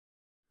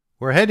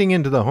We're heading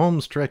into the home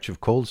stretch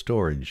of cold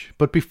storage,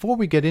 but before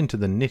we get into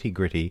the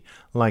nitty-gritty,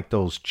 like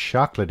those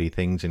chocolatey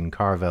things in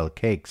Carvel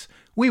cakes,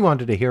 we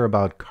wanted to hear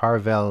about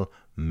Carvel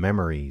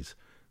memories.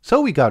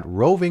 So we got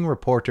roving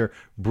reporter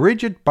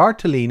Bridget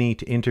Bartolini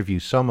to interview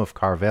some of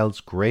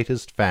Carvel's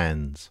greatest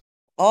fans.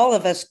 All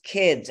of us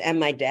kids and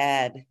my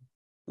dad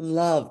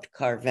loved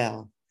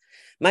Carvel.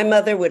 My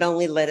mother would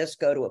only let us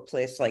go to a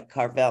place like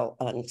Carvel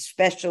on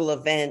special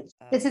events.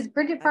 This is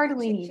Bridget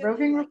Bartolini,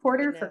 roving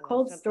reporter for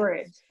Cold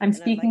Storage. I'm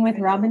speaking with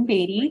Robin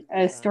Beatty,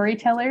 a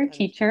storyteller,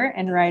 teacher,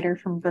 and writer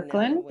from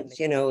Brooklyn.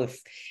 You know,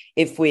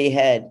 if we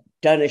had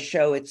done a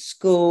show at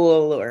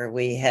school or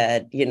we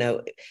had,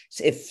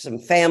 if some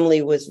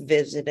family was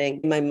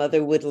visiting, my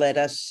mother would let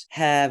us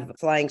have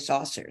flying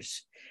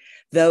saucers.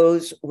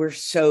 Those were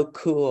so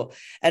cool.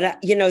 And,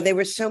 they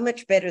were so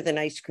much better than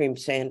ice cream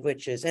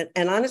sandwiches. And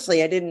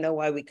honestly, I didn't know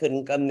why we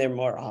couldn't come there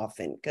more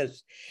often,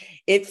 because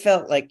it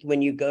felt like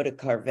when you go to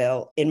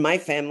Carvel, in my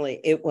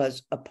family, it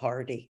was a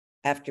party.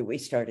 After we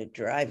started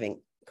driving,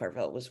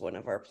 Carvel was one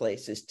of our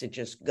places to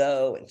just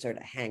go and sort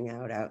of hang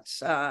out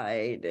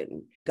outside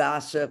and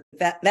gossip.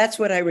 That's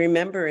what I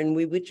remember. And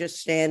we would just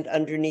stand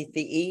underneath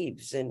the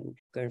eaves. And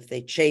if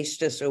they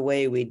chased us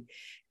away, we'd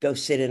go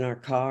sit in our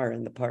car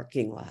in the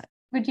parking lot.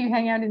 Would you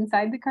hang out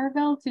inside the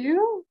Carvel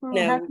too?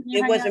 No,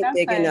 it wasn't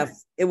big enough.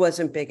 It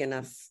wasn't big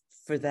enough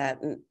for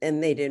that.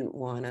 And they didn't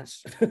want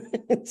us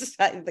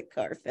inside the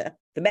Carvel.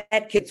 The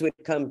bad kids would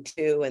come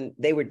too, and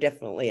they were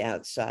definitely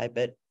outside,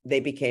 but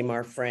they became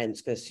our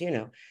friends because,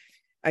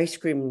 ice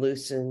cream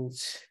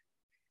loosens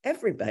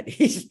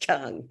everybody's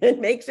tongue. It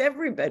makes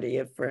everybody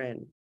a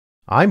friend.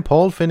 I'm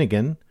Paul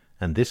Finnegan,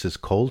 and this is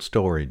Cold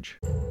Storage.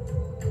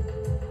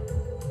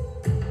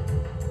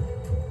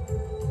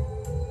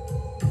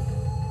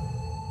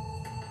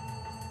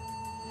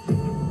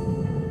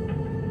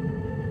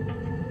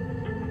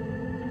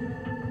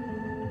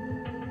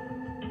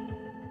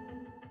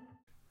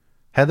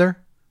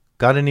 Heather,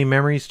 got any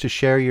memories to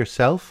share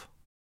yourself?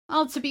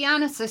 Well, to be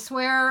honest, I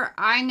swear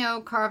I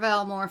know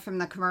Carvel more from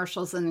the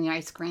commercials than the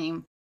ice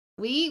cream.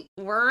 We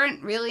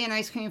weren't really an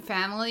ice cream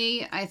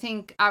family. I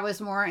think I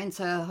was more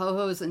into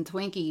Ho-Hos and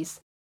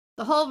Twinkies.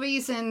 The whole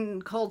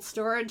reason Cold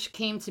Storage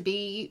came to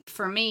be,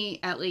 for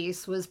me at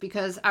least, was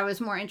because I was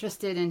more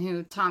interested in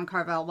who Tom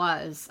Carvel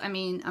was. I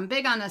mean, I'm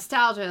big on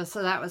nostalgia,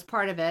 so that was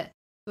part of it.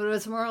 But it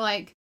was more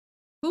like,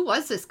 who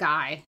was this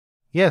guy?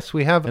 Yes,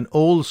 we have an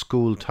old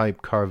school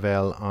type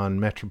Carvel on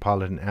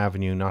Metropolitan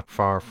Avenue, not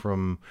far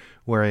from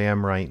where I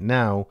am right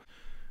now.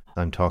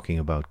 I'm talking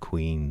about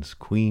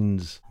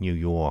Queens, New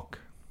York.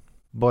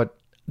 But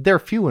they're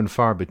few and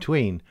far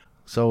between,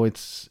 so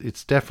it's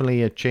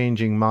definitely a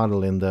changing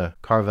model in the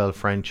Carvel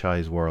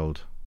franchise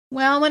world.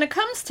 Well, when it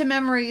comes to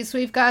memories,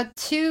 we've got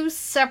two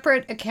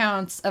separate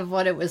accounts of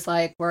what it was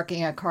like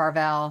working at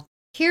Carvel.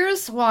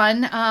 Here's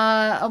one,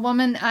 a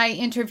woman I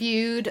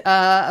interviewed,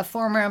 a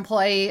former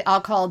employee I'll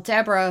call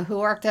Deborah, who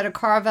worked at a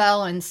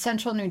Carvel in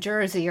central New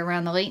Jersey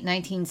around the late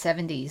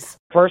 1970s.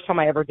 First time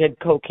I ever did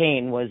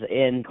cocaine was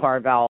in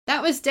Carvel.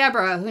 That was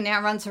Deborah, who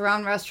now runs her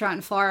own restaurant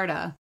in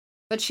Florida.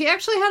 But she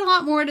actually had a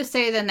lot more to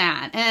say than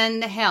that.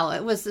 And hell,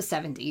 it was the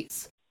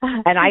 70s.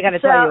 And I got to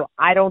tell you,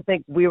 I don't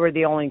think we were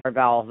the only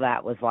Carvel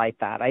that was like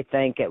that. I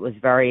think it was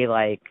very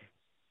like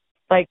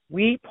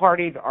we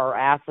partied our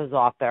asses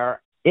off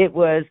there. It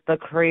was the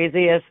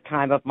craziest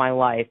time of my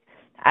life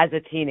as a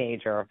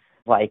teenager,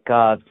 like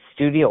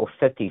Studio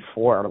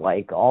 54,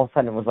 like all of a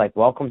sudden it was like,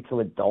 welcome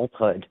to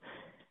adulthood.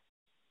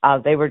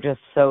 They were just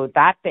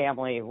that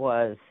family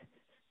was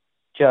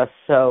just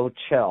so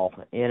chill,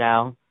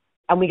 and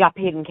we got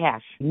paid in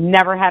cash.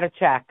 Never had a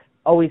check,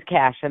 always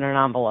cash in an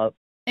envelope.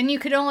 And you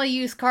could only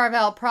use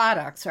Carvel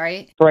products,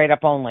 right? Straight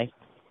up only.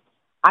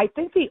 I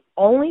think the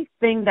only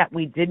thing that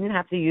we didn't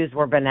have to use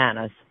were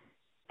bananas.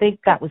 I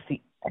think that was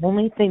the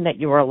only thing that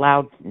you were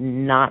allowed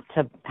not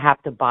to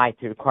have to buy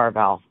through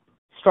Carvel.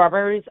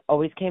 Strawberries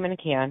always came in a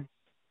can.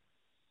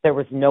 There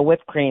was no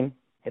whipped cream.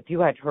 If you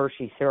had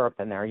Hershey syrup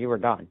in there, you were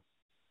done.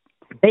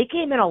 They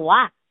came in a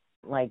lot,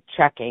 like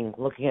checking,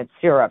 looking at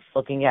syrups,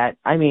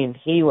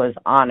 he was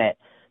on it.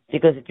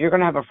 Because if you're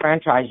going to have a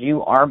franchise,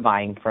 you are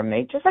buying from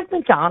me, just like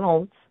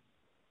McDonald's.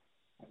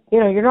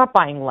 You're not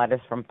buying lettuce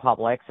from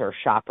Publix or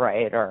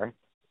ShopRite or,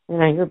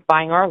 you're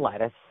buying our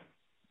lettuce.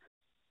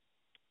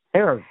 They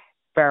were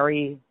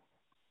very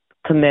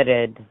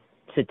committed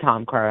to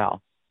Tom Carvel.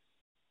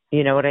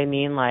 You know what I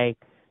mean? Like,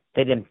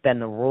 they didn't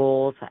bend the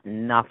rules,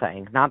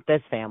 nothing. Not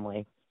this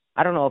family.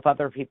 I don't know if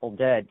other people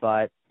did,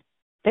 but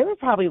they were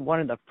probably one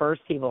of the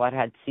first people that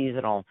had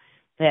seasonal.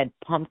 They had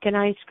pumpkin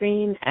ice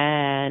cream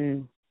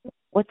and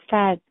what's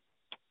that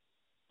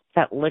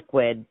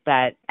liquid,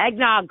 that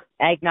eggnog.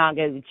 Eggnog,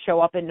 it would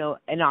show up in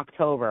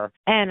October.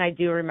 And I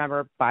do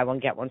remember buy one,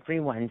 get one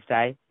free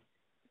Wednesday.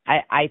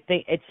 I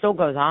think it still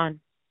goes on.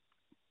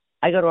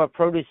 I go to a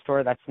produce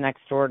store that's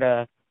next door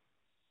to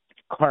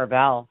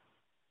Carvel,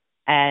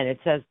 and it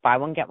says, buy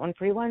one, get one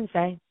free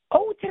Wednesday.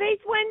 Oh, today's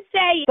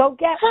Wednesday. Go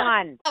get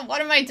one.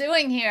 What am I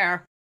doing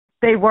here?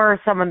 They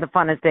were some of the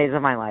funnest days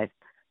of my life.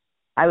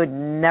 I would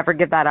never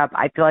give that up.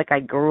 I feel like I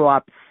grew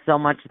up so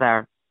much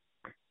there.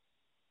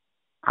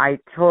 I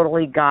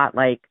totally got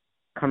like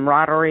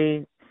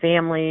camaraderie,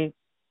 family.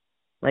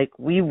 Like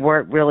we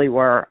really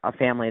were a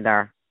family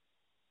there.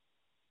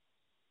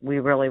 We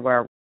really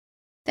were.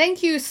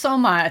 Thank you so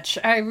much.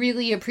 I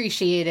really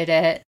appreciated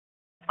it.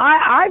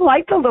 I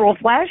like the little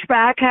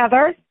flashback,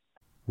 Heather.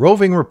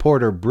 Roving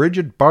reporter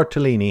Bridget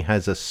Bartolini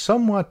has a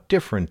somewhat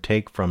different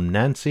take from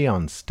Nancy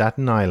on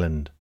Staten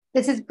Island.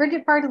 This is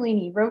Bridget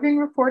Bartolini, roving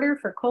reporter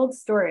for Cold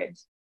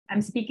Storage.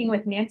 I'm speaking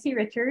with Nancy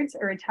Richards,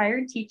 a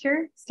retired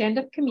teacher,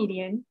 stand-up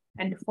comedian,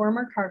 and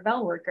former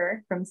Carvel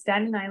worker from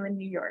Staten Island,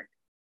 New York.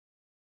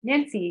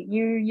 Nancy,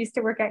 you used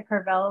to work at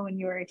Carvel when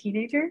you were a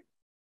teenager?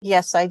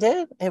 Yes, I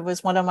did. It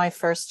was one of my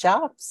first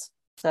jobs.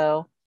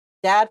 So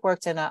Dad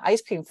worked in an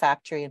ice cream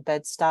factory in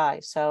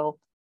Bed-Stuy. So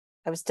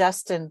I was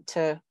destined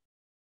to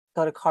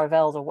go to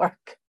Carvel to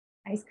work.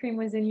 Ice cream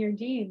was in your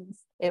genes.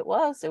 It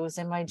was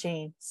in my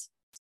genes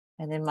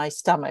and in my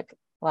stomach,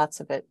 lots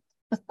of it.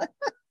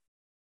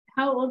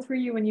 How old were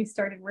you when you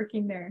started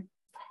working there?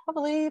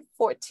 Probably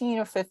 14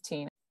 or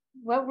 15.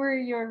 What were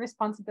your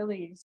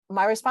responsibilities?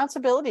 My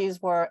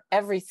responsibilities were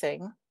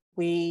everything.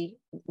 We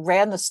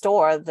ran the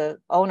store. The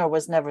owner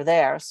was never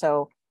there.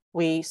 So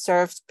we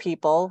served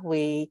people.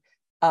 We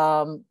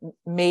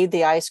made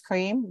the ice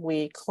cream.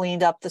 We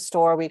cleaned up the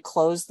store. We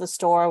closed the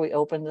store. We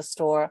opened the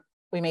store.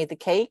 We made the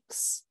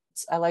cakes.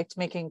 I liked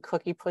making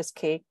Cookie Puss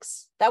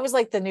cakes. That was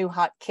like the new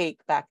hot cake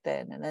back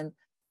then. And then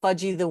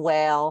Fudgy the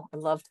Whale. I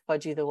loved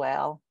Fudgy the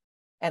Whale.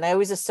 And I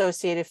always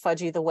associated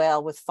Fudgy the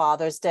Whale with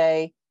Father's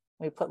Day.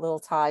 We put little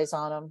ties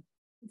on them.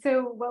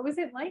 So what was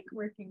it like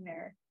working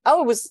there?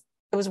 Oh,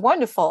 it was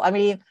wonderful. I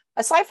mean,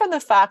 aside from the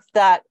fact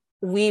that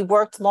we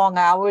worked long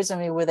hours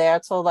and we were there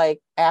till like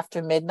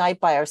after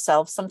midnight by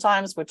ourselves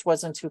sometimes, which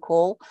wasn't too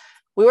cool.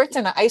 We worked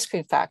in an ice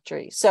cream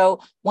factory. So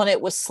when it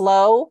was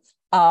slow,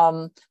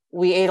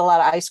 we ate a lot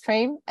of ice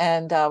cream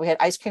and we had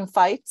ice cream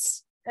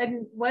fights.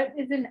 And what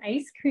is an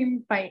ice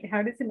cream fight?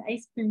 How does an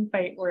ice cream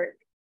fight work?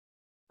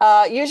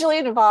 Usually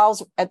it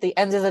involves at the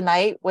end of the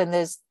night when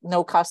there's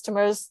no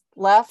customers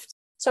left.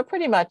 So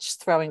pretty much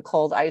throwing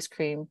cold ice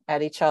cream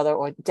at each other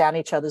or down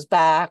each other's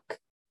back.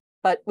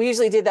 But we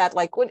usually did that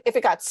like if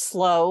it got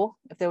slow,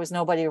 if there was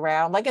nobody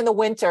around, like in the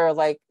winter,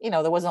 like,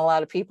 there wasn't a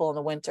lot of people in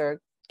the winter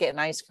getting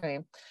ice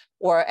cream,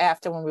 or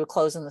after when we were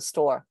closing the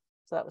store.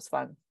 So that was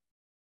fun.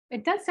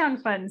 It does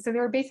sound fun. So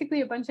there were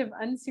basically a bunch of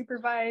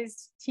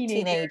unsupervised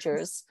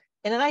teenagers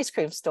in an ice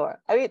cream store.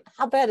 I mean,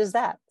 how bad is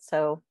that?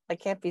 So it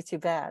can't be too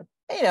bad.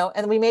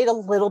 And we made a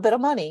little bit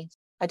of money.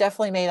 I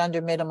definitely made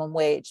under minimum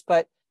wage,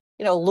 but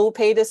Lou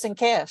paid us in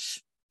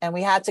cash and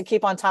we had to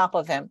keep on top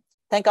of him.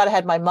 Thank God I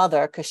had my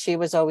mother, because she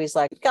was always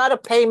like, got to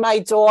pay my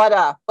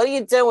daughter. What are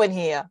you doing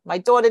here? My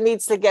daughter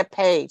needs to get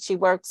paid. She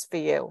works for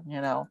you,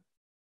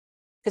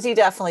 because he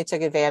definitely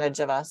took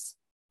advantage of us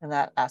in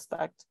that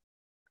aspect.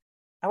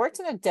 I worked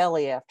in a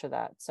deli after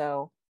that.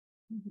 So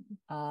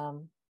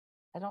I'm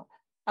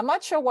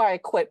not sure why I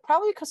quit.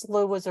 Probably because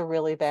Lou was a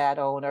really bad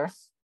owner.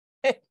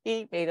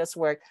 He made us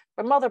work.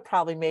 My mother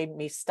probably made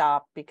me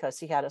stop because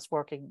he had us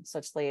working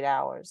such late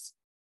hours.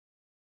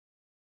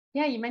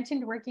 Yeah, you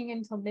mentioned working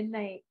until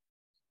midnight.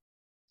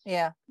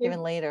 Yeah,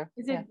 even later.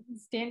 Is it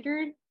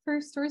standard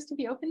for stores to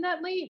be open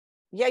that late?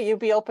 Yeah, you'd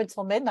be open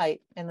till midnight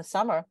in the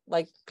summer.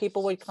 Like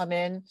people would come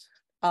in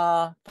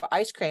for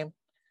ice cream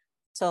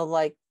till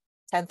like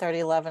 10:30,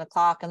 11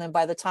 o'clock. And then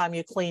by the time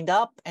you cleaned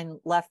up and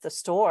left the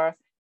store,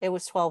 it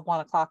was 12,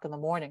 1 o'clock in the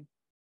morning.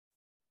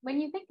 When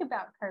you think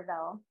about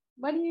Carvel,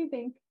 what do you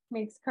think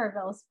makes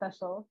Carvel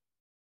special?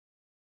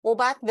 Well,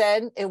 back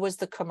then it was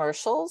the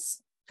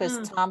commercials,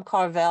 because Tom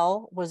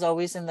Carvel was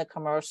always in the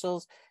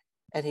commercials.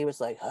 And he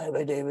was like, hi,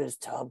 my name is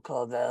Tom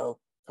Carvel.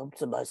 Come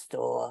to my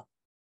store.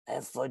 I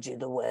have Fudgy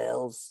the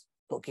Whales,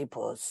 Cookie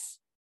Puss.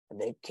 I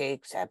make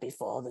cakes. Happy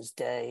Father's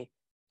Day.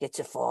 Get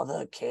your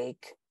father a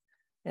cake.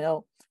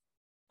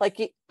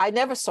 Like I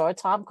never saw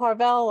Tom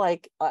Carvel.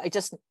 Like I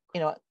just,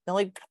 the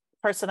only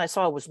person I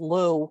saw was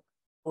Lou,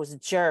 who was a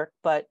jerk.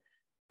 But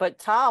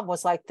Tom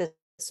was like this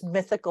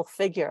mythical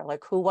figure.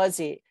 Like, who was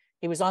he?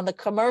 He was on the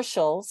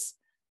commercials.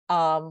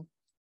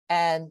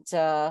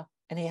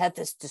 And he had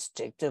this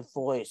distinctive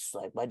voice,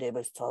 like, my name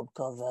is Tom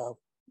Carvel.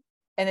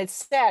 And it's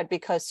sad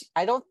because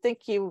I don't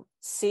think you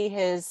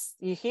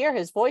hear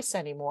his voice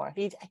anymore.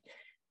 He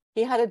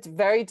had a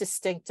very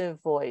distinctive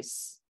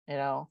voice,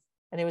 and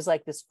he was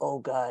like this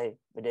old guy.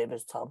 My name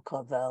is Tom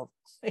Carvel.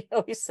 He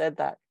always said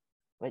that.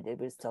 My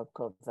name is Tom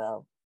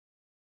Carvel.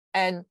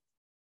 And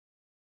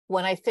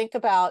when I think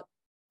about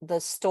the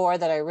store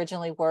that I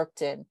originally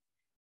worked in,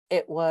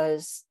 it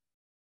shows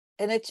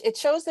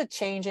the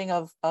changing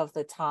of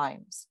the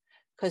times.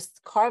 Because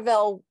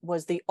Carvel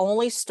was the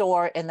only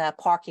store in that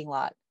parking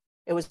lot.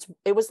 It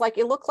was like,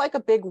 it looked like a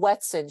big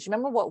Wetsons. You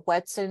remember what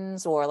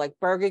Wetsons or like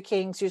Burger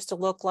Kings used to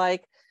look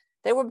like?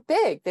 They were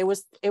big. It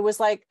was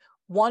like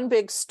one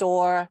big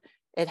store.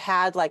 It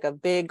had like a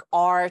big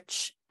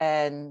arch,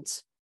 and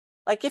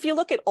like if you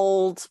look at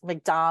old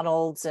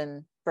McDonald's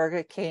and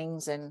Burger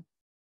Kings and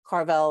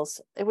Carvel's,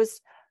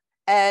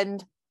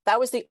 and that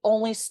was the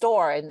only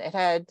store, and it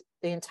had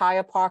the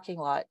entire parking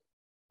lot.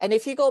 And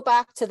if you go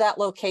back to that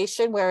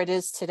location where it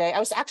is today, I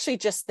was actually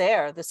just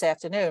there this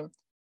afternoon.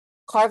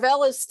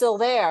 Carvel is still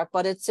there,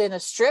 but it's in a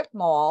strip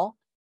mall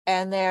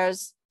and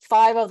there's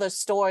 5 other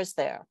stores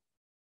there.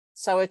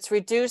 So it's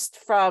reduced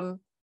from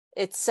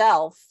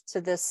itself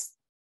to this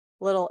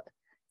little,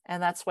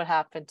 and that's what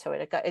happened to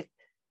it.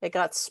 It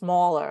got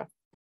smaller.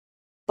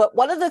 But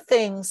one of the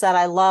things that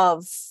I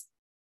love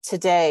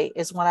today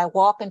is when I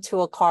walk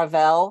into a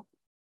Carvel,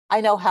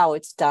 I know how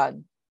it's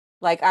done.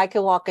 Like I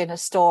can walk in a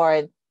store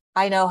and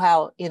I know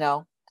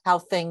how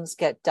things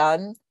get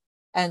done.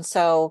 And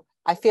so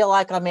I feel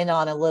like I'm in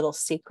on a little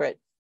secret.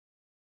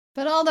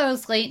 But all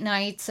those late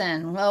nights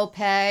and low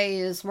pay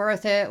is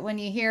worth it when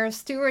you hear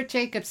Stuart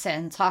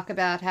Jacobson talk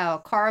about how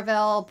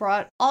Carvel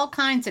brought all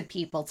kinds of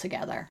people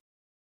together.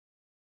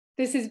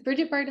 This is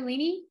Bridget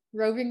Bartolini,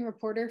 roving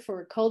reporter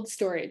for Cold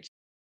Storage.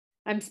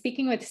 I'm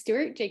speaking with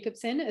Stuart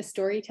Jacobson, a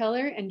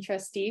storyteller and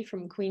trustee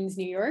from Queens,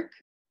 New York.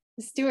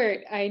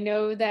 Stuart, I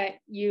know that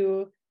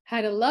you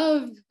had a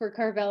love for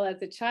Carvel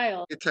as a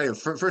child. I tell you,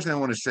 first thing I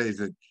want to say is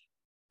that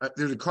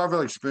there's a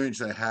Carvel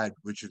experience I had,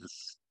 which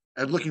is,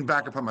 looking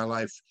back upon my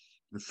life,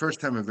 the first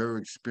time I've ever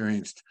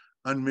experienced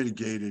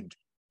unmitigated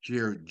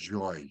sheer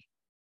joy,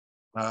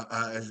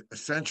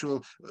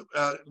 essential,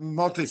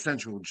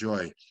 multi-sensual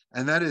joy.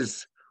 And that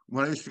is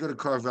when I used to go to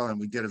Carvel and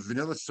we'd get a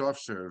vanilla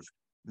soft serve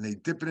and they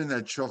dip it in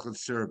that chocolate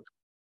syrup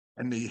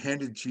and they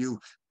hand it to you,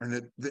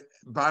 and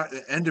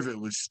the end of it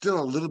was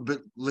still a little bit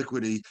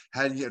liquidy,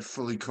 hadn't yet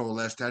fully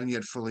coalesced, hadn't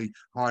yet fully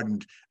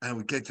hardened, and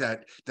we get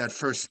that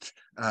first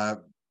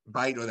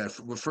bite or that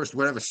first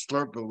whatever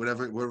slurp or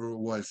whatever it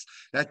was.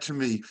 That to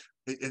me,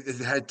 it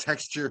had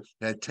texture,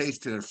 it had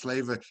taste, it had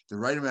flavor, the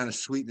right amount of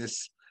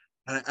sweetness.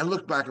 And I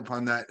look back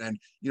upon that, and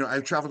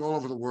I've traveled all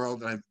over the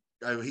world, and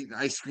I've eaten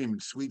ice cream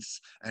and sweets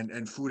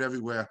and food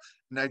everywhere,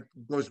 and that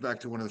goes back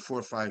to one of the 4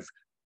 or 5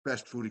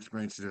 best food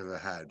experiences I've ever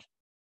had.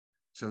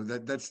 So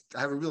that's I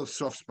have a real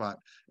soft spot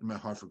in my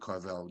heart for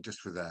Carvel, just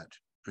for that,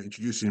 for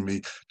introducing me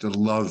to the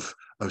love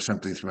of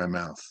something through my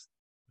mouth.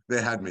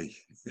 They had me.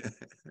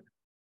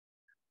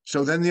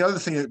 So then the other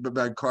thing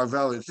about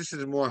Carvel is this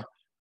is more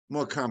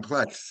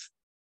complex.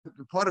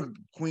 The part of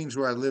Queens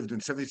where I lived in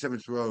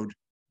 77th Road,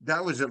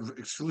 that was an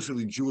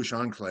exclusively Jewish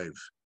enclave.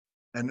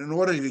 And in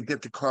order to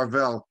get to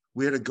Carvel,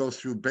 we had to go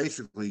through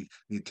basically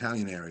the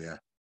Italian area.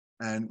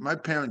 And my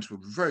parents were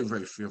very,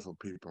 very fearful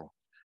people,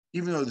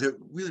 even though there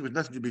really was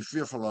nothing to be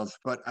fearful of.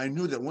 But I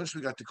knew that once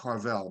we got to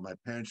Carvel, my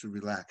parents would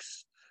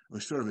relax. It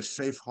was sort of a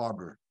safe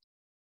harbor.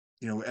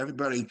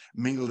 Everybody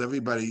mingled,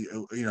 everybody,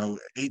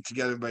 ate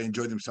together, everybody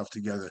enjoyed themselves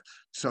together.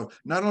 So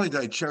not only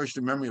did I cherish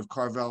the memory of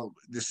Carvel,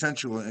 the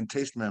sensual and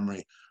taste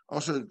memory,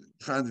 also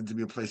found it to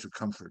be a place of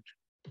comfort.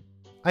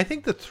 I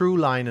think the through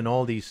line in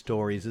all these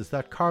stories is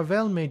that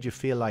Carvel made you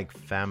feel like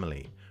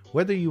family.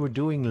 Whether you were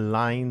doing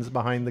lines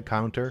behind the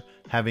counter,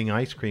 having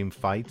ice cream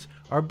fights,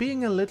 or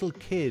being a little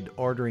kid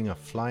ordering a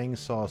flying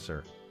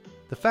saucer.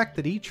 The fact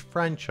that each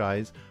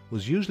franchise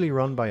was usually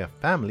run by a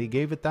family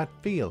gave it that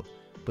feel,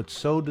 but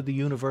so did the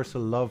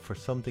universal love for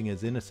something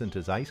as innocent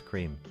as ice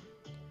cream.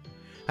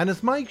 And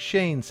as Mike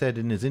Shane said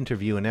in his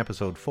interview in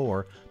episode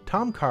 4,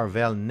 Tom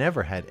Carvel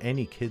never had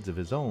any kids of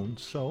his own,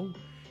 so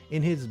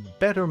in his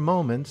better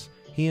moments,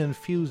 he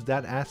infused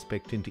that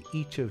aspect into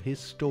each of his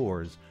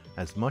stores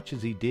as much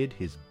as he did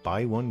his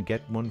buy one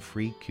get one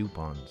free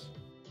coupons.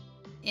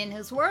 In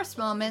his worst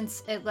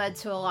moments, it led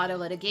to a lot of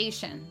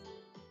litigation.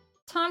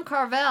 Tom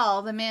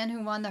Carvel, the man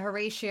who won the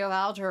Horatio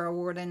Alger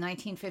Award in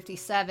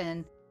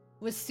 1957,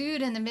 was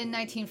sued in the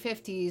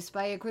mid-1950s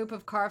by a group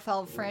of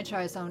Carvel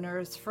franchise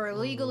owners for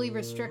illegally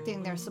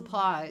restricting their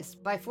supplies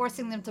by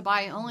forcing them to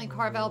buy only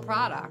Carvel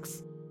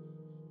products.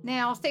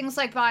 Now, things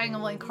like buying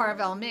only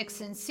Carvel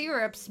mix and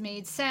syrups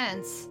made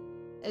sense.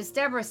 As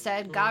Deborah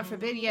said, God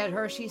forbid you had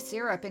Hershey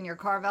syrup in your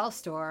Carvel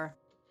store.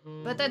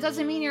 But that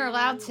doesn't mean you're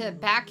allowed to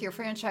back your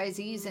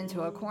franchisees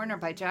into a corner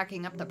by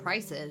jacking up the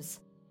prices.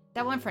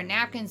 That went for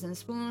napkins and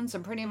spoons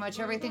and pretty much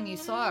everything you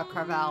saw at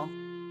Carvel,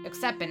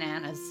 except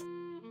bananas.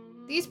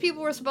 These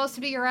people were supposed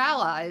to be your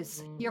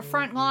allies, your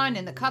front line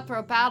in the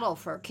cutthroat battle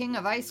for king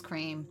of ice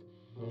cream.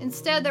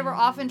 Instead, they were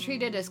often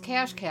treated as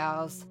cash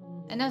cows,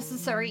 a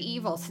necessary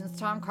evil since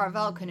Tom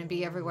Carvel couldn't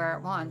be everywhere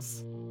at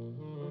once.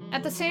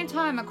 At the same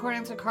time,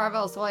 according to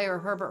Carvel's lawyer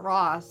Herbert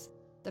Ross,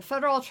 the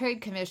Federal Trade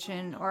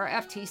Commission, or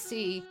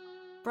FTC,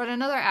 brought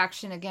another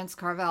action against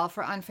Carvel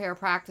for unfair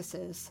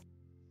practices.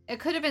 It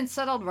could have been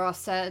settled, Ross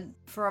said,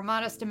 for a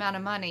modest amount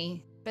of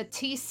money, but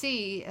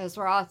TC, as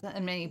Ross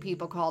and many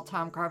people called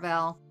Tom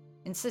Carvel,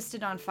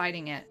 insisted on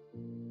fighting it.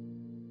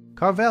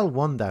 Carvel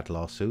won that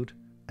lawsuit,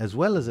 as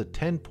well as a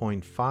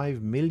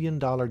 $10.5 million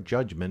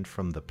judgment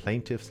from the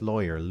plaintiff's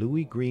lawyer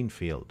Louis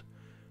Greenfield,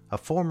 a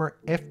former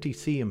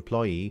FTC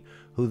employee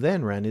who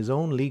then ran his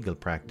own legal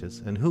practice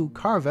and who,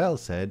 Carvel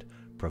said,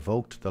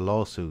 provoked the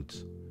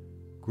lawsuits.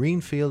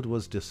 Greenfield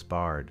was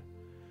disbarred.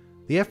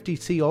 The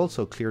FTC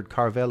also cleared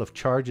Carvel of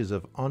charges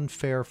of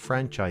unfair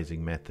franchising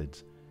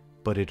methods,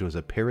 but it was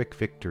a Pyrrhic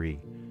victory,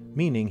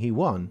 meaning he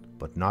won,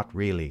 but not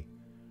really.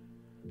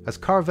 As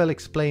Carvel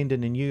explained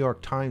in a New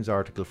York Times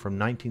article from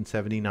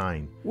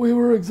 1979. We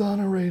were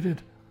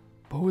exonerated,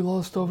 but we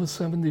lost over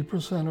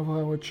 70% of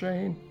our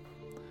chain.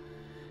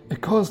 It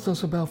cost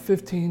us about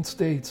 15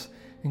 states,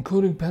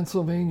 including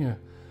Pennsylvania,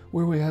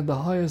 where we had the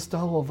highest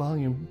dollar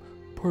volume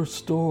per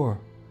store.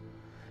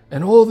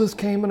 And all this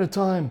came at a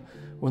time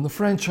when the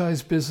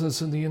franchise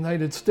business in the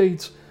United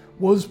States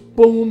was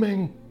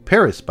booming.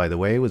 Pyrrhus, by the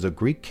way, was a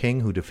Greek king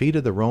who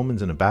defeated the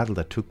Romans in a battle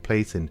that took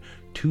place in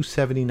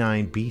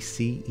 279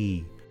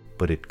 BCE,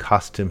 but it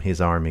cost him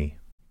his army.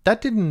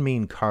 That didn't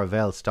mean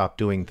Carvel stopped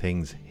doing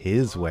things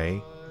his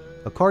way.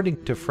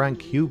 According to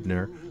Frank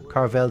Hubner,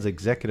 Carvel's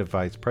executive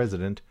vice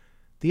president,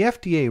 the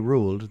FDA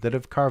ruled that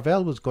if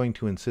Carvel was going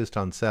to insist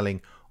on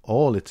selling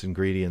all its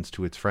ingredients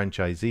to its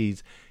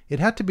franchisees, it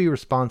had to be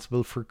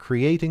responsible for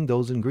creating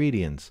those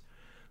ingredients.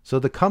 So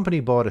the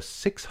company bought a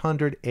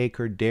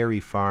 600-acre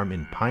dairy farm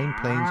in Pine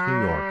Plains,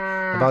 New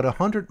York, about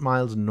 100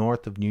 miles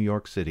north of New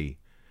York City.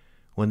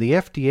 When the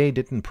FDA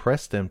didn't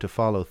press them to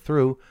follow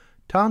through,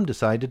 Tom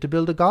decided to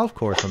build a golf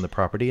course on the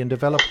property and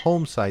develop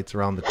home sites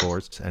around the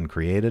course and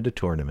created a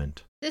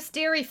tournament. This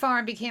dairy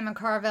farm became a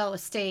Carvel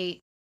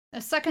estate,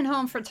 a second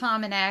home for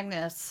Tom and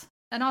Agnes,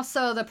 and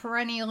also the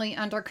perennially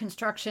under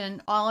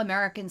construction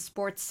All-American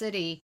Sports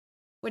City,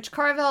 which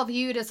Carvel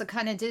viewed as a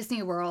kind of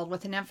Disney World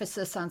with an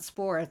emphasis on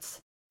sports,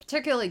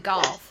 particularly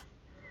golf.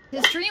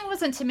 His dream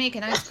wasn't to make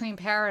an ice cream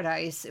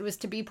paradise, it was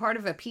to be part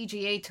of a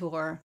PGA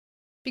tour.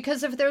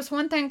 Because if there's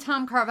one thing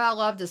Tom Carvel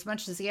loved as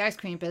much as the ice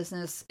cream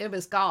business, it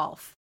was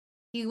golf.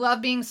 He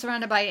loved being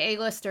surrounded by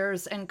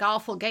A-listers, and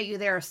golf will get you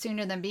there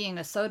sooner than being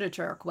a soda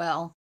jerk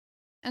will.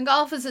 And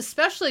golf is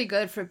especially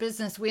good for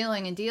business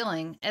wheeling and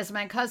dealing, as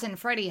my cousin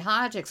Freddie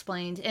Hodge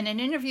explained in an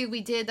interview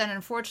we did that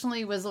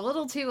unfortunately was a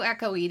little too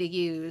echoey to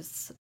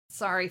use.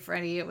 Sorry,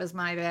 Freddie, it was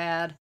my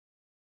bad.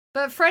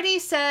 But Freddie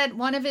said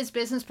one of his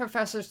business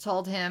professors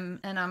told him,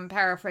 and I'm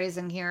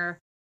paraphrasing here,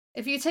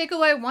 if you take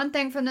away one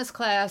thing from this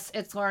class,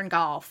 it's learn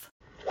golf.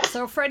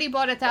 So Freddie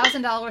bought a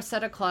 $1,000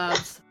 set of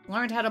clubs,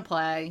 learned how to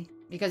play,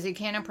 because he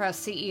can't impress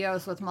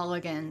CEOs with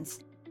mulligans.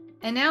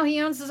 And now he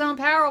owns his own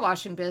power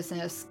washing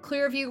business,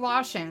 Clearview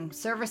Washing,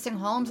 servicing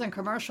homes and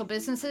commercial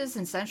businesses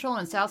in Central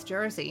and South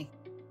Jersey.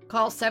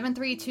 Call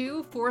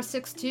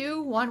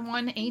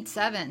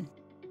 732-462-1187.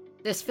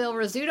 This Phil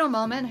Rizzuto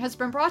moment has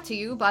been brought to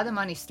you by The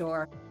Money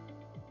Store.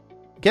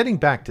 Getting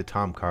back to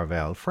Tom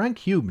Carvel, Frank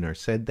Hubner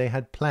said they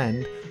had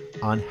planned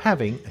on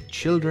having a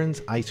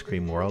children's ice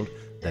cream world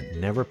that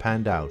never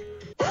panned out,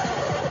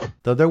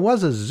 though there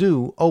was a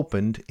zoo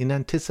opened in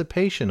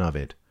anticipation of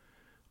it.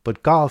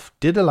 But golf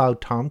did allow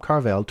Tom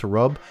Carvel to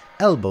rub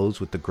elbows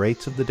with the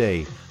greats of the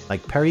day,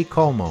 like Perry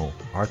Como,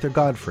 Arthur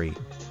Godfrey,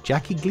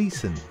 Jackie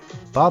Gleason,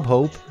 Bob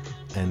Hope,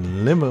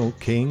 and limo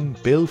king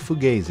Bill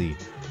Fugazi,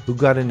 who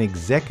got an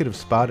executive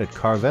spot at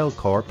Carvel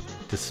Corp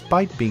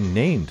despite being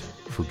named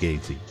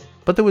Fugazi.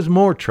 But there was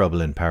more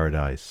trouble in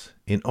paradise.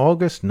 In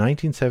August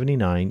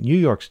 1979, New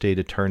York State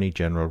Attorney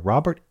General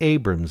Robert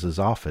Abrams'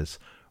 office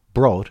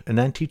brought an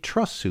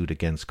antitrust suit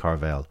against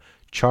Carvel,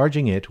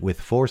 charging it with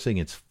forcing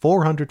its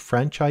 400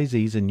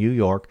 franchisees in New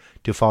York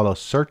to follow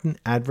certain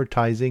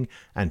advertising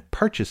and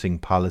purchasing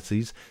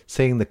policies,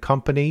 saying the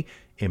company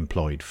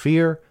employed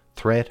fear,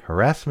 threat,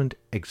 harassment,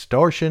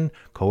 extortion,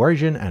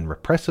 coercion, and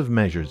repressive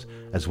measures,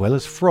 as well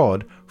as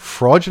fraud,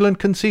 fraudulent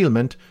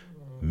concealment,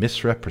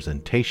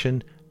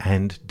 misrepresentation,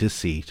 and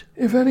deceit.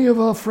 If any of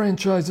our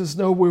franchises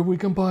know where we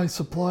can buy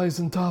supplies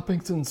and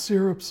toppings and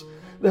syrups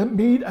that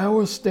meet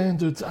our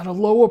standards at a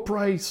lower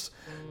price,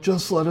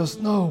 just let us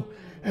know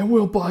and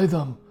we'll buy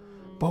them.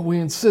 But we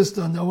insist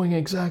on knowing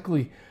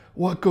exactly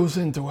what goes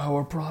into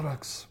our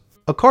products.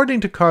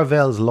 According to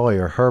Carvel's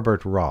lawyer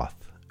Herbert Roth,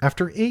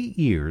 after 8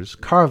 years,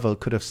 Carvel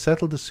could have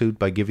settled the suit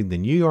by giving the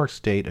New York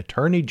State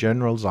Attorney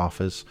General's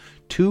office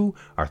 $2,000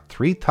 or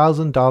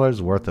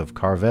 $3,000 worth of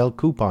Carvel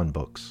coupon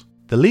books.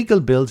 The legal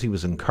bills he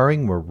was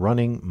incurring were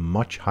running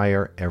much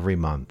higher every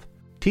month.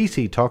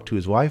 TC talked to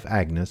his wife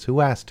Agnes,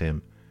 who asked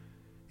him,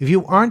 "If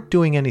you aren't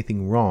doing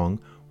anything wrong,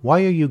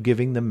 why are you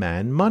giving the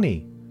man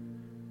money?"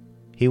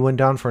 He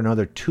went on for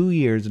another 2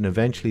 years, and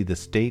eventually the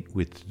state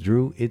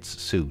withdrew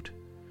its suit.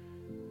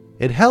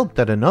 It helped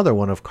that another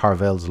one of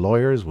Carvel's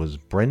lawyers was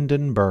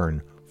Brendan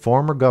Byrne,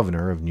 former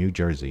governor of New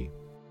Jersey.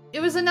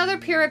 It was another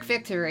Pyrrhic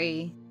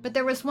victory, but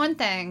there was one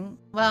thing,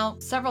 well,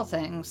 several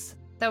things,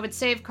 that would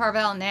save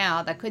Carvel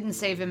now that couldn't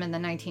save him in the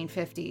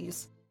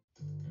 1950s.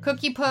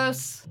 Cookie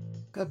Puss,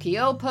 Cookie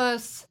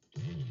Opus,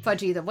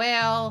 Fudgy the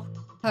Whale,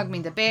 Hug Me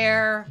the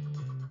Bear,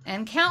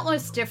 and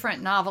countless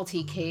different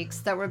novelty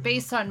cakes that were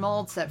based on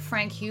molds that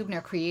Frank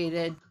Hubner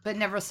created but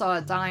never saw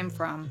a dime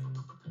from.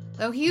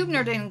 Though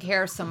Hubner didn't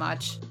care so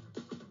much.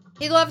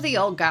 He loved the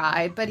old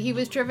guy, but he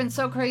was driven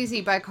so crazy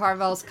by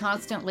Carvel's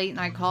constant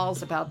late-night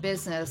calls about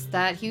business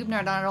that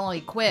Hubner not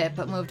only quit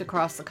but moved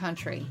across the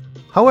country.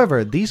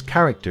 However, these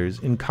characters,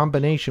 in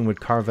combination with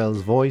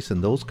Carvel's voice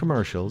in those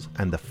commercials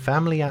and the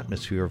family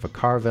atmosphere of a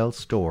Carvel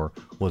store,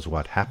 was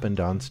what happened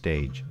on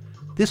stage.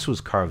 This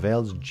was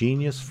Carvel's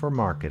genius for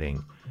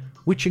marketing.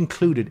 which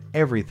included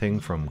everything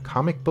from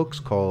comic books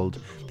called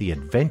The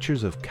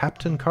Adventures of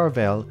Captain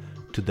Carvel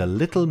to the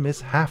Little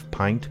Miss Half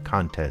Pint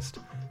contest,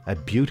 a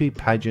beauty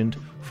pageant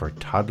for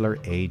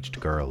toddler-aged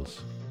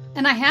girls.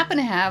 And I happen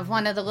to have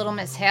one of the Little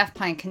Miss Half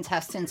Pint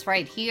contestants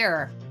right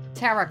here,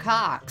 Tara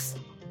Cox,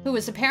 who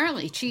was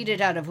apparently cheated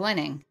out of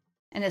winning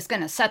and is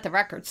going to set the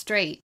record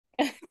straight.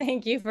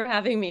 Thank you for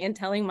having me and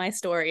telling my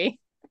story.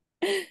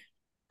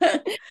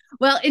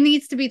 Well, it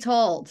needs to be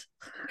told.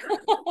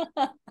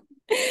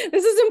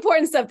 This is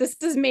important stuff. This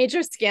is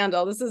major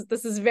scandal. This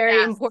is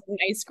very important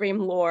ice cream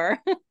lore.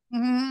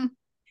 Mm-hmm.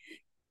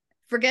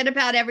 Forget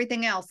about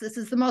everything else. This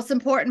is the most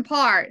important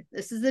part.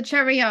 This is the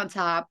cherry on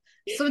top.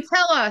 So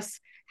tell us,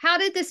 how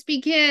did this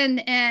begin?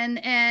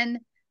 And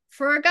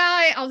for a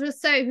guy, I'll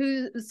just say,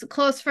 whose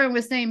close friend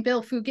was named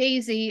Bill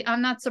Fugazi,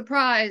 I'm not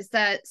surprised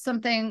that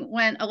something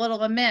went a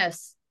little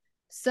amiss.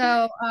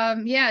 So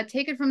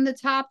take it from the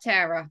top,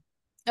 Tara.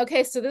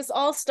 Okay, so this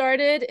all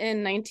started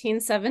in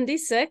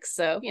 1976,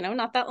 so,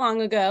 not that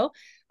long ago.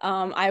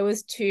 I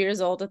was 2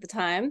 years old at the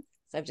time,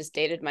 so I've just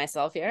dated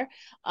myself here.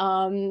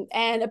 And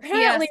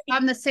apparently... Yes,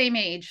 I'm the same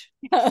age.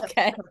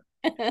 Okay.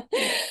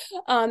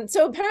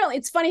 So apparently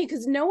it's funny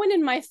because no one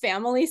in my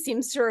family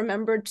seems to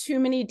remember too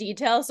many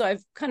details, so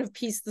I've kind of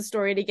pieced the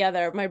story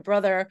together. My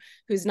brother,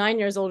 who's 9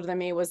 years older than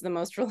me, was the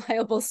most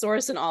reliable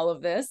source in all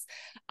of this.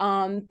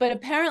 But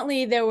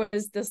apparently there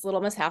was this Little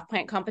Miss Half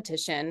Pint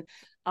competition.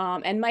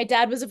 And my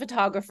dad was a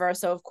photographer,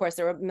 so of course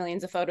there were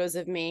millions of photos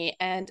of me,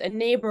 and a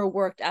neighbor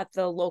worked at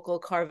the local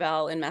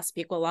Carvel in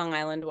Massapequa, Long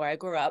Island, where I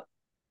grew up.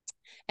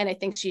 And I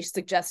think she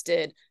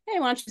suggested, hey,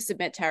 why don't you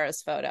submit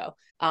Tara's photo?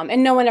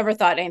 And no one ever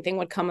thought anything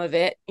would come of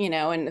it,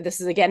 and this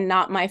is, again,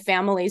 not my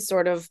family's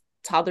sort of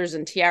toddlers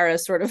and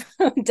tiaras sort of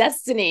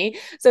destiny.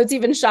 So it's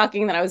even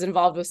shocking that I was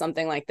involved with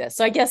something like this.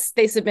 So I guess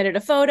they submitted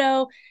a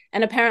photo,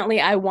 and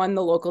apparently I won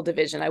the local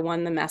division. I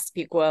won the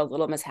Massapequa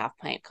Little Miss Half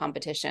Pint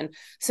competition.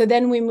 So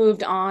then we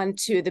moved on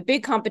to the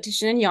big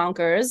competition in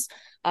Yonkers,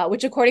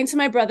 which, according to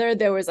my brother,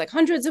 there was like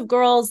hundreds of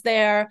girls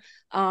there.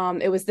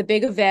 It was the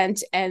big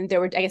event, and there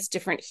were, I guess,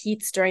 different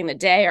heats during the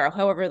day, or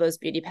however those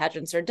beauty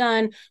pageants are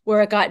done,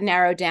 where it got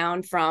narrowed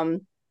down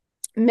from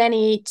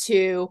many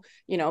to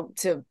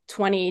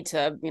 20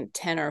 to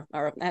 10,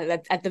 or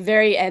at the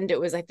very end it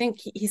was, I think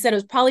he said it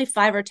was probably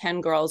 5 or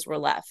 10 girls were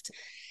left.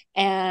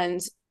 And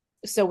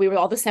so we were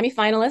all the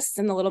semifinalists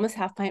in the Little Miss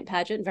Half Pint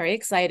pageant, very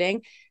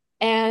exciting.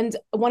 And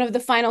one of the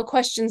final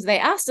questions they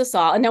asked us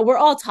all, and now we're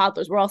all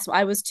toddlers,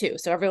 I was 2,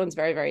 so everyone's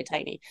very, very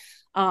tiny.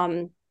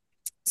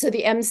 So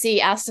the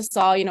MC asked us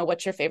all,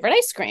 what's your favorite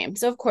ice cream?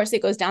 So of course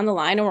it goes down the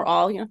line, and we're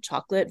all,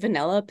 chocolate,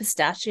 vanilla,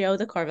 pistachio,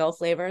 the Carvel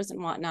flavors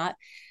and whatnot.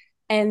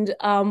 And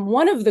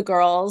one of the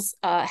girls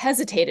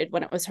hesitated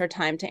when it was her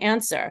time to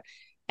answer.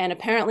 And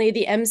apparently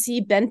the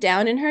MC bent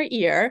down in her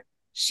ear,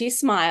 she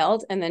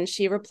smiled, and then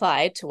she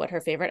replied to what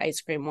her favorite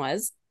ice cream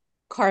was,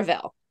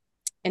 Carvel.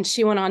 And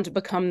she went on to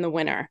become the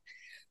winner.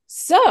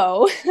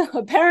 So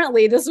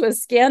apparently this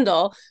was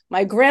scandal.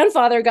 My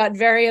grandfather got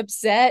very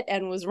upset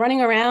and was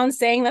running around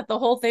saying that the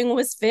whole thing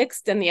was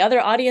fixed, and the other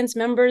audience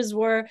members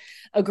were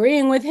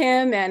agreeing with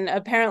him. And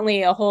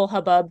apparently a whole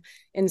hubbub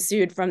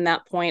ensued from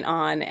that point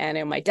on.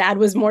 And my dad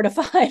was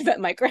mortified at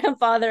my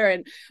grandfather,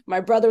 and my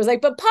brother was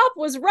like, but Pop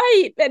was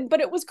right.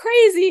 But it was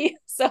crazy.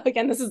 So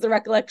again, this is the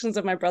recollections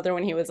of my brother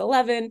when he was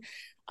 11.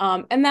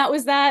 And that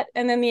was that.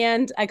 And then in the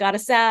end, I got a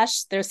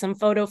sash. There's some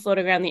photo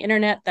floating around the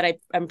internet that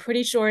I'm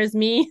pretty sure is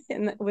me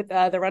with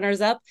the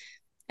runners up.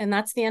 And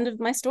that's the end of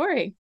my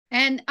story.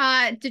 And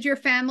did your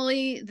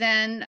family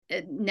then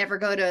never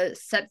go to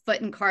set foot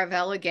in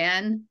Carvel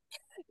again?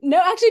 No,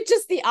 actually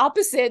just the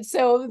opposite.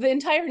 So the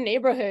entire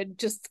neighborhood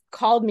just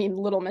called me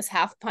Little Miss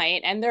Half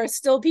Pint. And there are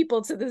still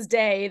people to this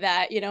day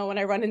that, when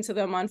I run into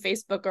them on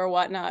Facebook or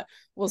whatnot,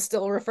 will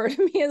still refer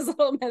to me as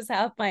Little Miss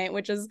Half Pint,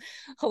 which is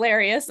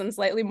hilarious and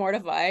slightly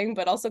mortifying,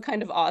 but also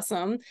kind of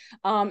awesome.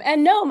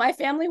 And no, my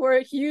family were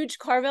huge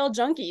Carvel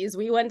junkies.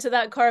 We went to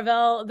that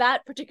Carvel.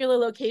 That particular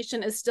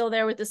location is still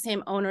there with the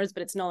same owners,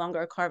 but it's no longer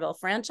a Carvel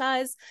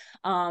franchise.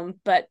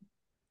 But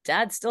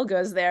Dad still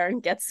goes there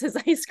and gets his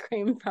ice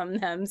cream from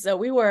them.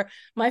 So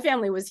my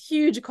family was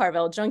huge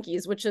Carvel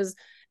junkies, which is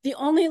the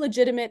only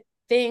legitimate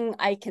thing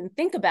I can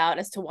think about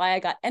as to why I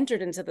got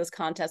entered into this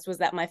contest, was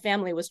that my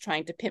family was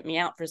trying to pimp me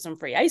out for some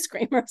free ice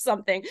cream or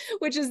something,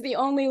 which is the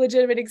only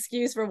legitimate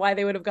excuse for why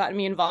they would have gotten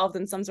me involved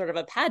in some sort of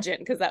a pageant,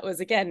 because that was,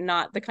 again,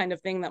 not the kind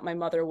of thing that my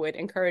mother would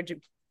encourage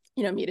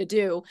me to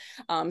do.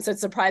 So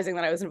it's surprising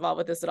that I was involved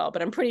with this at all,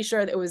 but I'm pretty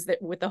sure that it was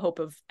with the hope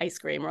of ice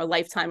cream or a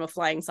lifetime of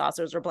flying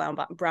saucers or brown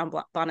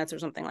bonnets or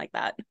something like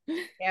that.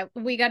 Yeah,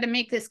 we got to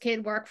make this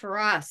kid work for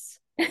us.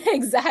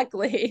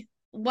 Exactly.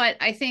 What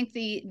I think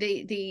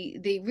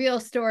the real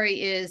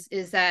story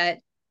is that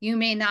you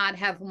may not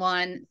have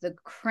won the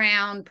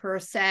crown per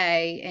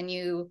se, and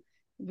you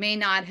may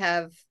not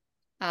have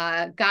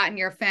gotten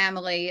your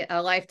family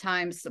a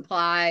lifetime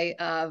supply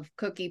of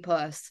Cookie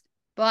Puss,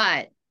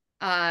 but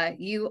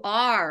you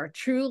are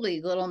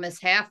truly Little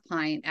Miss Half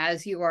Pint,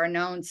 as you are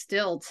known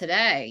still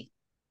today.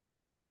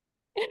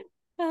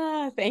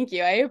 Thank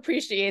you. I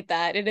appreciate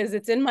that.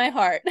 It's in my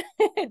heart.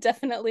 It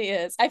definitely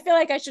is. I feel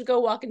like I should go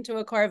walk into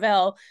a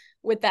Carvel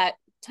with that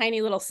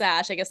tiny little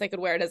sash. I guess I could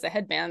wear it as a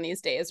headband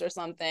these days or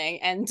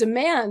something, and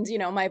demand,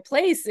 my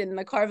place in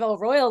the Carvel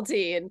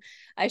royalty. And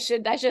I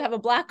should have a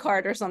black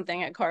card or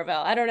something at Carvel.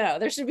 I don't know.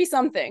 There should be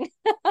something.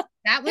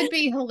 That would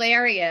be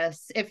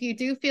hilarious. If you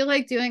do feel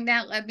like doing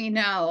that, let me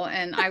know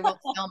and I will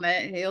film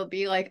it. And you'll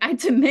be like, I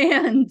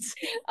demand.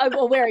 I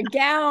will wear a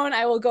gown.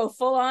 I will go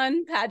full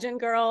on pageant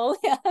girl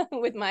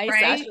with my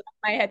sash on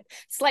my head,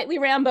 slightly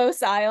Rambo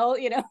style,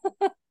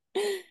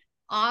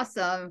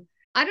 Awesome.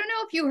 I don't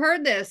know if you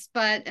heard this,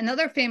 but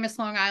another famous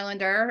Long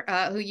Islander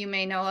who you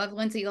may know of,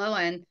 Lindsay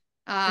Lohan,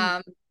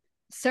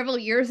 several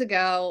years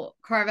ago,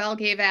 Carvel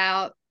gave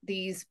out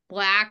these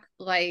black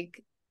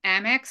like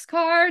Amex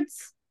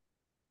cards.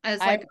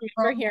 I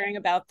remember hearing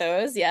about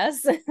those.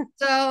 Yes.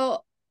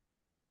 So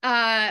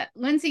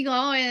Lindsay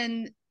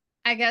Lohan,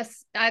 I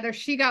guess either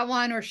she got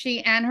one or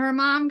she and her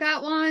mom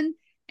got one,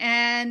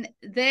 and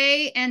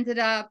they ended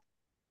up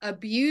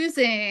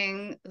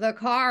abusing the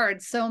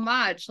cards so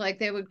much. Like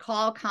they would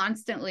call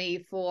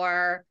constantly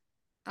for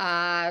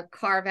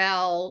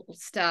Carvel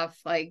stuff,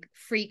 like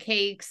free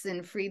cakes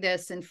and free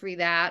this and free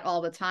that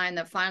all the time,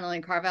 that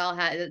finally Carvel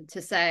had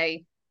to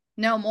say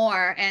no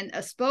more. And a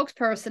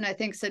spokesperson, I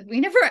think, said, we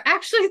never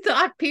actually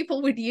thought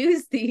people would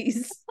use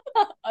these.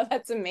 Oh,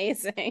 that's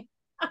amazing.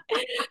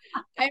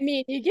 I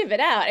mean, you give it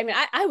out. I mean,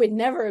 I would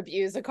never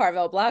abuse a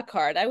Carvel black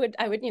card. I would,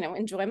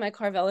 enjoy my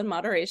Carvel in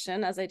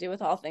moderation, as I do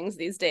with all things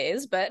these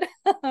days, but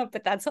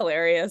but that's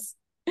hilarious.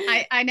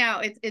 I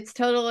know it's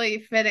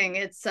totally fitting.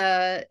 It's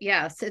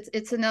yes,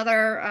 it's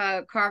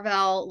another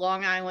Carvel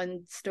Long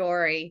Island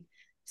story.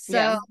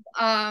 So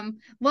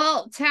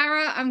well,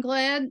 Tara, I'm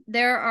glad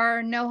there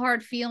are no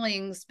hard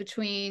feelings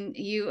between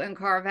you and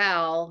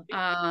Carvel.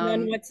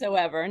 None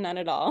whatsoever, none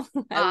at all.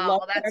 I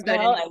love that's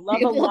Carvel. good. I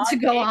love able to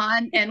go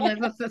on and live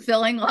a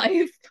fulfilling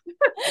life.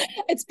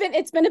 It's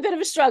been a bit of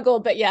a struggle,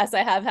 but yes,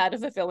 I have had a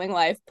fulfilling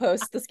life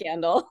post the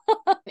scandal.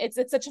 It's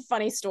such a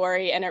funny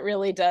story, and it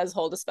really does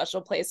hold a special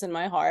place in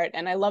my heart.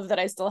 And I love that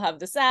I still have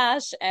the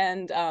sash.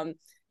 And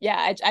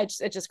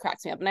it just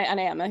cracks me up. And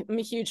I'm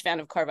a huge fan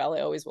of Carvel.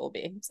 I always will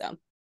be. So.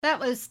 That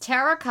was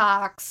Tara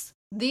Cox,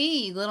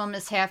 the Little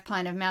Miss Half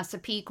Pint of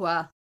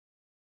Massapequa.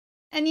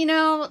 And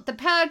the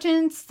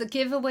pageants, the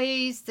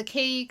giveaways, the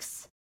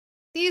cakes,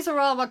 these are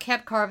all what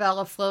kept Carvel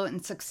afloat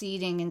and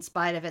succeeding in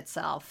spite of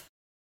itself.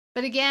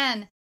 But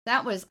again,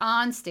 that was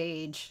on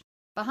stage.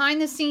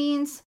 Behind the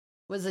scenes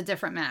was a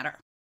different matter.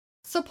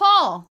 So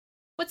Paul,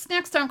 what's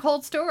next on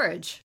Cold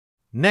Storage?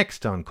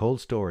 Next on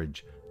Cold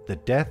Storage, the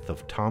death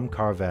of Tom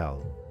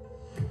Carvel.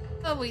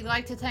 Oh, we'd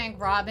like to thank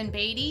Robin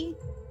Beatty,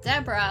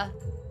 Deborah,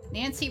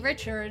 Nancy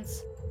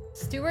Richards,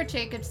 Stuart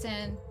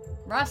Jacobson,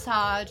 Russ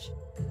Hodge,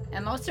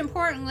 and most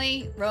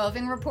importantly,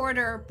 roving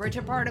reporter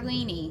Bridget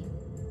Bartolini.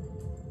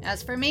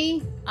 As for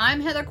me, I'm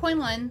Heather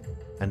Quinlan.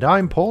 And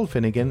I'm Paul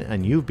Finnegan,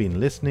 and you've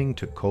been listening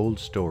to Cold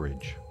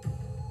Storage.